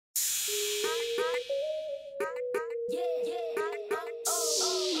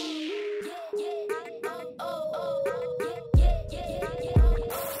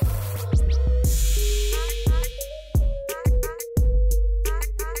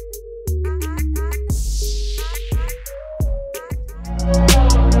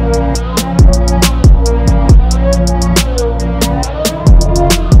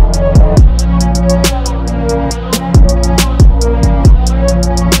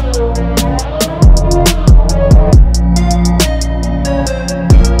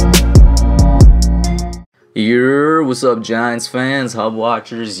What's up, Giants fans, Hub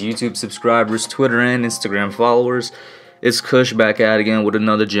watchers, YouTube subscribers, Twitter and Instagram followers? It's Kush back at it again with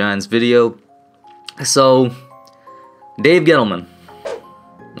another Giants video. So, Dave Gettleman.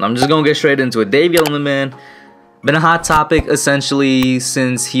 I'm just gonna get straight into it. Dave Gettleman, man, been a hot topic essentially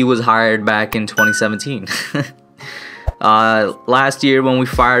since he was hired back in 2017. Last year when we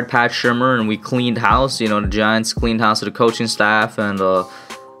fired Pat Shurmur and we cleaned house, the Giants cleaned house of the coaching staff and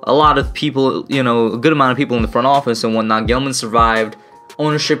a lot of people, a good amount of people in the front office and whatnot. Gettleman survived.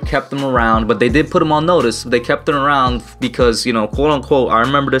 Ownership kept them around, but they did put him on notice. They kept him around because, quote unquote, I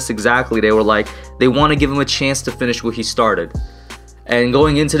remember this exactly. They were like, they want to give him a chance to finish what he started. And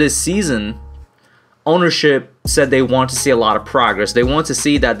going into this season, ownership said they want to see a lot of progress. They want to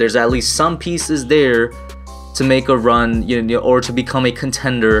see that there's at least some pieces there to make a run, or to become a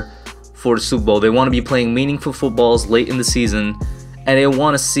contender for the Super Bowl. They want to be playing meaningful footballs late in the season. And they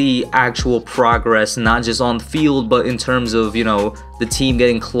want to see actual progress, not just on the field, but in terms of, the team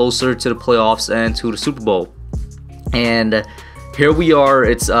getting closer to the playoffs and to the Super Bowl. And here we are.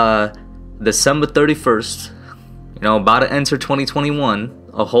 It's December 31st, about to enter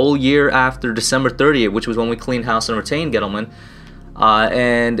 2021, a whole year after December 30th, which was when we cleaned house and retained Gettleman.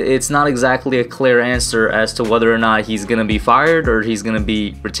 And it's not exactly a clear answer as to whether or not he's going to be fired or he's going to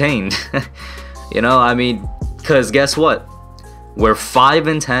be retained. Because guess what? We're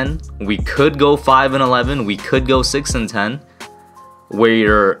 5-10. We could go 5-11. We could go 6-10.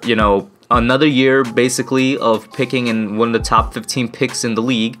 We're, another year basically of picking in one of the top 15 picks in the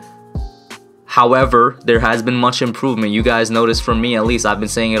league. However, there has been much improvement. You guys noticed from me, at least, I've been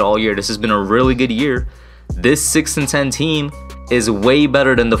saying it all year. This has been a really good year. This 6-10 team is way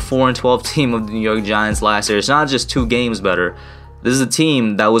better than the 4-12 team of the New York Giants last year. It's not just 2 games better. This is a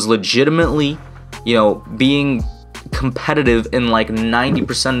team that was legitimately, being competitive in like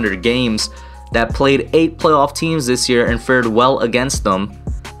 90% of their games, that played 8 playoff teams this year and fared well against them,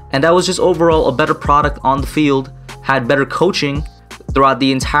 and that was just overall a better product on the field, had better coaching throughout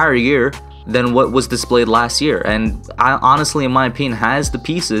the entire year than what was displayed last year. And I honestly, in my opinion, has the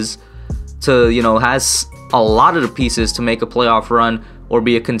pieces to, has a lot of the pieces to make a playoff run or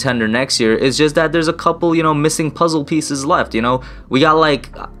be a contender next year. It's just that there's a couple, missing puzzle pieces left. We got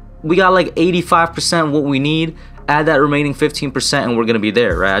like 85% what we need. Add that remaining 15% and we're gonna be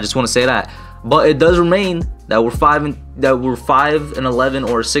there, right? I just want to say that. But it does remain that we're 5-11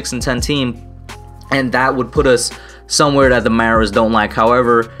 or a 6-10 team, and that would put us somewhere that the Maras don't like.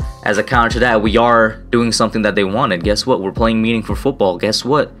 However, as a counter to that, we are doing something that they wanted. Guess what? We're playing meaningful football. Guess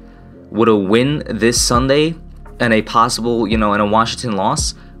what? With a win this Sunday and a possible, and a Washington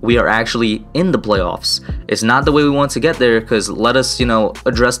loss, we are actually in the playoffs. It's not the way we want to get there, because let us,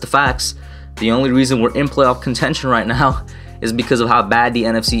 address the facts. The only reason we're in playoff contention right now is because of how bad the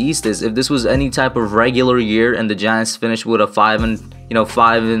NFC East is. If this was any type of regular year and the Giants finished with a 5-11,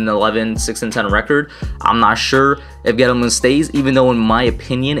 6-10 record, I'm not sure if Gettleman stays. Even though, in my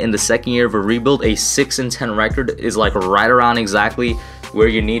opinion, in the second year of a rebuild, a 6-10 record is like right around exactly where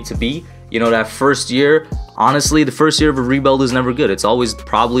you need to be. That first year, honestly, the first year of a rebuild is never good. It's always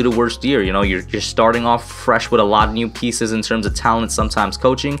probably the worst year. You're starting off fresh with a lot of new pieces in terms of talent, sometimes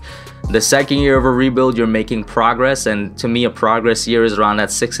coaching. The second year of a rebuild, you're making progress, and to me, a progress year is around that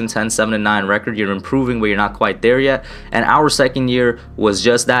 6-10, 7-9 record. You're improving, but you're not quite there yet. And our second year was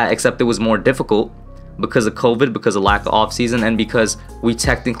just that, except it was more difficult because of COVID, because of lack of offseason, and because we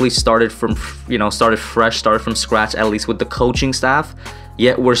technically started from, started from scratch, at least with the coaching staff.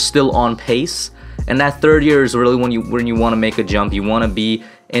 Yet we're still on pace. And that third year is really when you want to make a jump. You want to be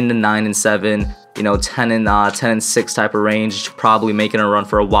in the 9-7, 10-6 type of range, probably making a run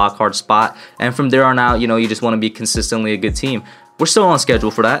for a wild card spot. And from there on out, you just want to be consistently a good team. We're still on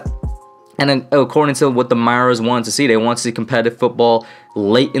schedule for that. And according to what the Maras wanted to see, they want to see competitive football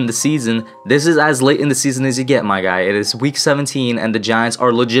late in the season. This is as late in the season as you get, my guy. It is week 17, and the Giants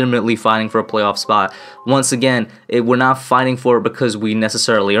are legitimately fighting for a playoff spot. Once again, we're not fighting for it because we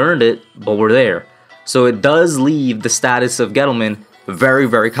necessarily earned it, but we're there. So it does leave the status of Gettleman very,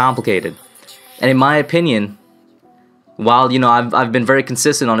 very complicated. And in my opinion, while, you know, I've been very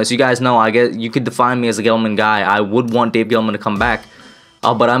consistent on this. You guys know, I get, you could define me as a Gettleman guy. I would want Dave Gettleman to come back.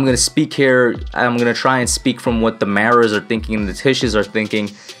 But I'm going to speak here, I'm going to try and speak from what the Maras are thinking and the Tishes are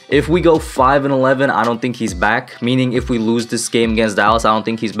thinking. If we go 5-11, I don't think he's back. Meaning, if we lose this game against Dallas, I don't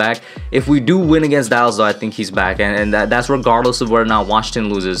think he's back. If we do win against Dallas, though, I think he's back. And that's regardless of whether or not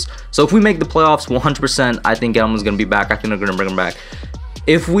Washington loses. So if we make the playoffs 100%, I think Gettleman's going to be back. I think they're going to bring him back.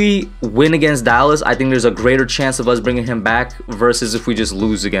 If we win against Dallas, I think there's a greater chance of us bringing him back versus if we just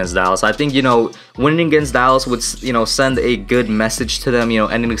lose against Dallas. I think, you know, winning against Dallas would, you know, send a good message to them, you know,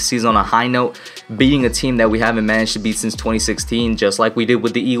 ending the season on a high note, beating a team that we haven't managed to beat since 2016, just like we did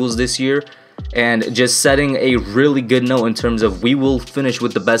with the Eagles this year, and just setting a really good note in terms of we will finish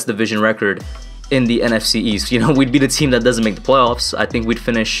with the best division record in the NFC East. You know, we'd be the team that doesn't make the playoffs. I think we'd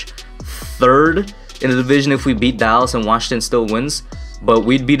finish 3rd in the division if we beat Dallas and Washington still wins. But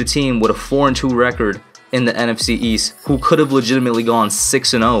we'd beat a team with a 4-2 record in the NFC East who could have legitimately gone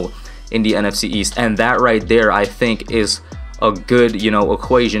 6-0 in the NFC East. And that right there, I think, is a good, you know,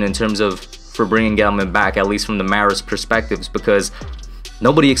 equation in terms of for bringing Gettleman back, at least from the Maras perspectives, because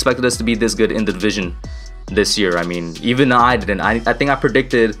nobody expected us to be this good in the division this year. I mean, even I didn't. I think I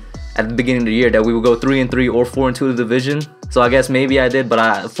predicted at the beginning of the year that we would go 3-3 or 4-2 in the division. So I guess maybe I did, but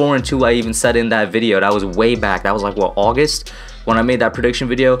 4-2 I even said in that video. That was way back. That was like, what, August? When I made that prediction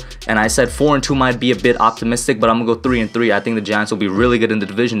video, and I said 4-2 might be a bit optimistic, but I'm gonna go 3-3. I think the Giants will be really good in the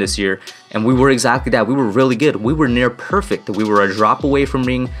division this year, and we were exactly that. We were really good. We were near perfect. We were a drop away from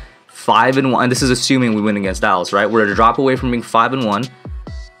being 5-1. This is assuming we win against Dallas, right? We're a drop away from being 5-1.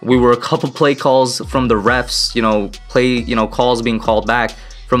 We were a couple play calls from the refs, you know, calls being called back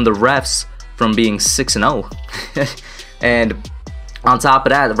from the refs from being 6-0, and on top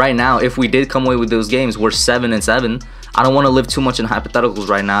of that, right now, if we did come away with those games, we're 7-7. I don't want to live too much in hypotheticals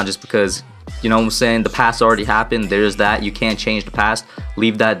right now just because, you know what I'm saying, the past already happened. There's that. You can't change the past.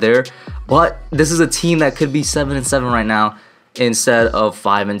 Leave that there. But this is a team that could be 7-7 right now instead of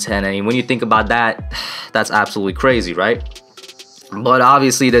 5-10. And when you think about that, that's absolutely crazy, right? But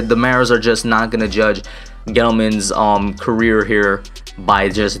obviously, the Maras are just not going to judge Gettleman's career here by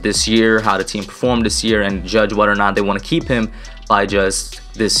just this year, how the team performed this year, and judge whether or not they want to keep him by just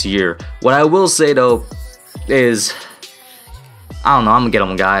this year. What I will say, though, is, I don't know, I'm a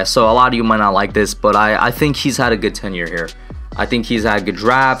Gettleman guy, so a lot of you might not like this, but I think he's had a good tenure here. I think he's had good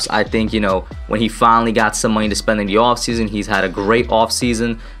drafts. I think, you know, when he finally got some money to spend in the offseason, he's had a great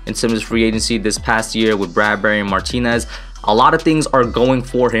offseason in terms of free agency this past year with Bradbury and Martinez. A lot of things are going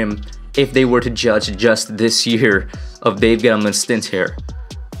for him if they were to judge just this year of Dave Gettleman's stint here.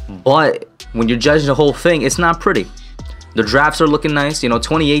 But when you're judging the whole thing, it's not pretty. The drafts are looking nice. You know,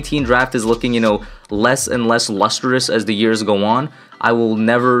 2018 draft is looking, you know, less and less lustrous as the years go on. I will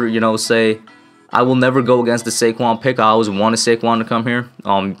never, you know, I will never go against the Saquon pick. I always wanted Saquon to come here.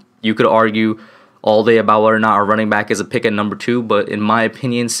 You could argue all day about whether or not our running back is a pick at number 2, but in my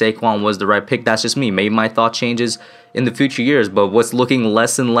opinion, Saquon was the right pick. That's just me. Maybe my thought changes in the future years, but what's looking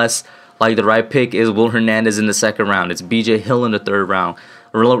less and less like the right pick is Will Hernandez in the 2nd round. It's BJ Hill in the 3rd round.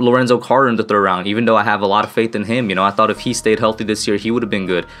 Lorenzo Carter in the 3rd round, even though I have a lot of faith in him. You know, I thought if he stayed healthy this year, he would have been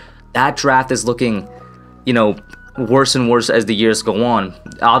good. That draft is looking, you know, worse and worse as the years go on.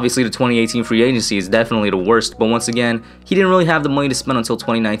 Obviously, the 2018 free agency is definitely the worst, but once again, he didn't really have the money to spend until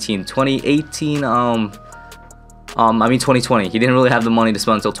 2019. 2020. He didn't really have the money to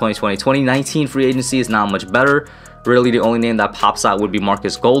spend until 2020. 2019 free agency is not much better. Really, the only name that pops out would be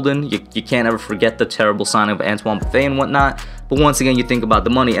Marcus Golden. You can't ever forget the terrible signing of Antoine Buffet and whatnot. But once again, you think about the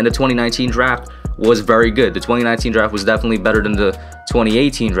money, and the 2019 draft was very good. The 2019 draft was definitely better than the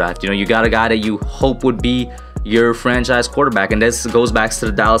 2018 draft. You know, you got a guy that you hope would be your franchise quarterback, and this goes back to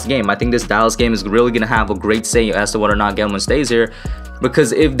the Dallas game. I think this Dallas game is really going to have a great say as to whether or not Gettleman stays here,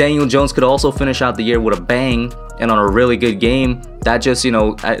 because if Daniel Jones could also finish out the year with a bang and on a really good game, that just, you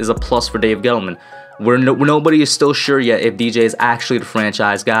know, is a plus for Dave Gettleman. Nobody is still sure yet if DJ is actually the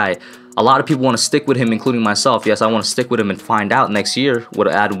franchise guy. A lot of people want to stick with him, including myself. Yes, I want to stick with him and find out next year what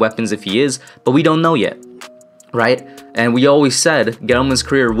add weapons if he is, but we don't know yet, right? And we always said Gettleman's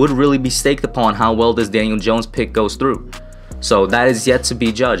career would really be staked upon how well this Daniel Jones pick goes through. So that is yet to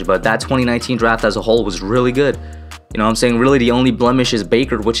be judged, but that 2019 draft as a whole was really good. You know what I'm saying? Really, the only blemish is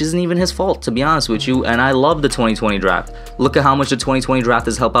Baker, which isn't even his fault, to be honest with you. And I love the 2020 draft. Look at how much the 2020 draft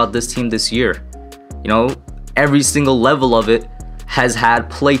has helped out this team this year. You know, every single level of it has had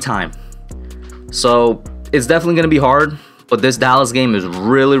playtime. So it's definitely going to be hard. But this Dallas game is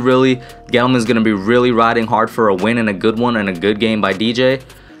really, Gettleman's going to be really riding hard for a win and a good one and a good game by DJ.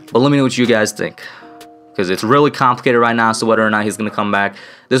 But let me know what you guys think, because it's really complicated right now as to whether or not he's going to come back.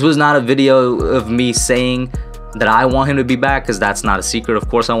 This was not a video of me saying that I want him to be back, because that's not a secret. Of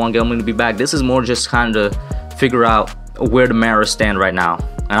course I want Gettleman to be back. This is more just kind of figure out where the Maras stand right now.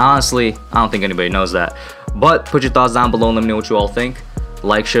 And honestly, I don't think anybody knows that. But put your thoughts down below and let me know what you all think.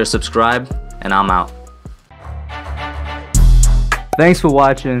 Like, share, subscribe, and I'm out. Thanks for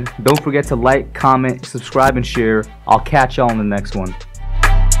watching. Don't forget to like, comment, subscribe, and share. I'll catch y'all in the next one.